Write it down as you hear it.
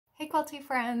Quilty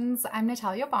friends, I'm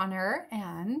Natalia Bonner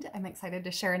and I'm excited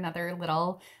to share another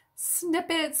little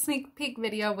sneak peek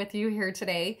video with you here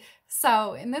today.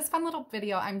 So in this fun little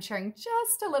video, I'm sharing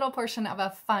just a little portion of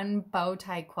a fun bow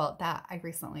tie quilt that I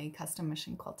recently custom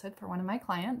machine quilted for one of my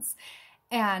clients.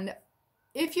 And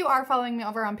if you are following me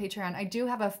over on Patreon, I do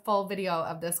have a full video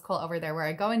of this quilt over there where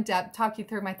I go in depth, talk you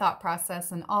through my thought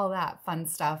process and all that fun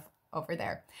stuff over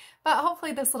there. But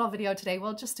hopefully this little video today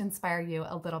will just inspire you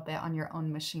a little bit on your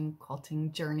own machine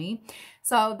quilting journey.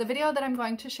 So the video that I'm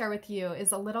going to share with you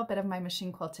is a little bit of my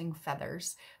machine quilting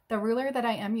feathers. The ruler that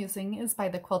I am using is by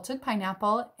the Quilted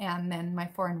Pineapple and then my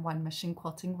 4-in-1 machine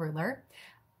quilting ruler.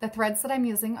 The threads that I'm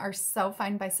using are So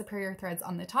Fine by Superior Threads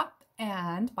on the top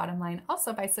and bottom line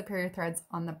also by Superior Threads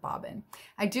on the bobbin.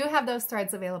 I do have those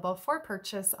threads available for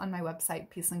purchase on my website,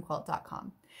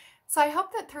 peaceandquilt.com. So I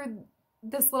hope that through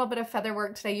this little bit of feather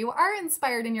work today, you are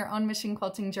inspired in your own machine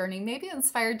quilting journey, maybe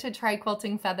inspired to try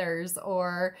quilting feathers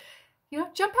or,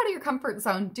 jump out of your comfort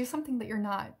zone, do something that you're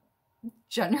not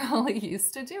generally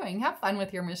used to doing. Have fun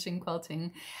with your machine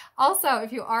quilting. Also,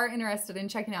 if you are interested in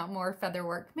checking out more feather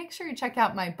work, make sure you check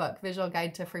out my book, Visual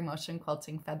Guide to Free Motion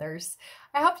Quilting Feathers.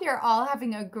 I hope you're all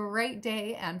having a great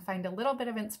day and find a little bit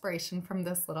of inspiration from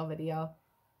this little video.